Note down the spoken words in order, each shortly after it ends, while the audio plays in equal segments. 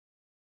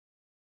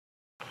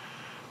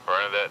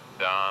Bernadette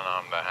Don,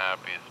 I'm the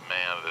happiest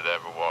man that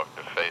ever walked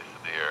the face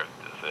of the earth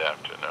this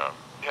afternoon.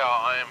 Yeah,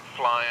 I am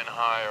flying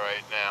high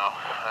right now.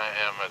 I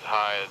am as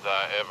high as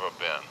I ever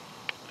been.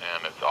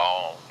 And it's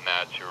all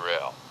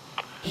natural.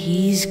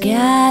 He's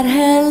got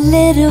her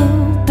little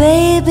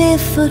baby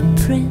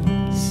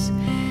footprints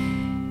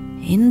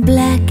in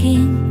black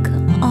ink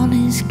on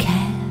his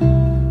calf,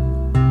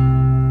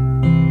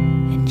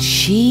 and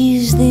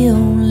she's the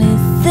only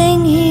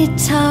thing he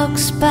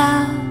talks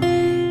about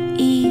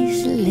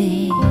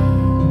easily.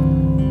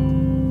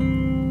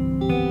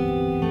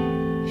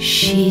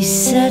 She's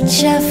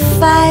such a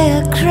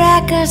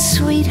firecracker,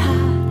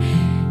 sweetheart.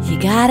 You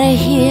gotta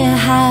hear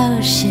how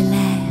she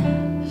laughs.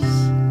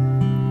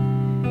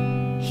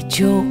 He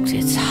joked,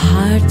 it's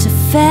hard to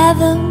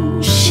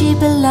fathom she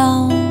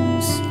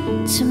belongs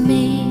to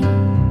me.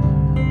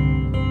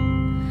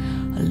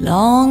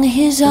 Along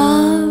his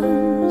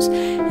arms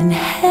and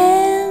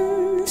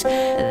hands,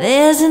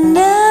 there's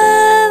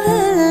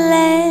another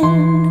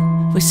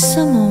land with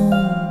some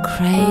old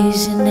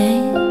crazy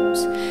names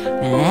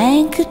and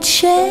anchor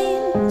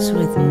chains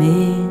with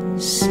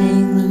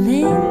missing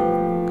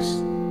links.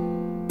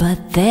 But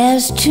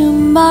there's two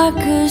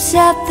markers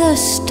at the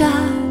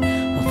start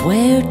of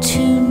where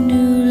two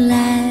new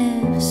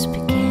lives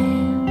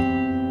began.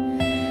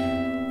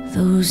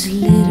 Those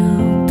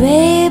little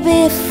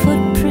baby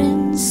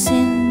footprints in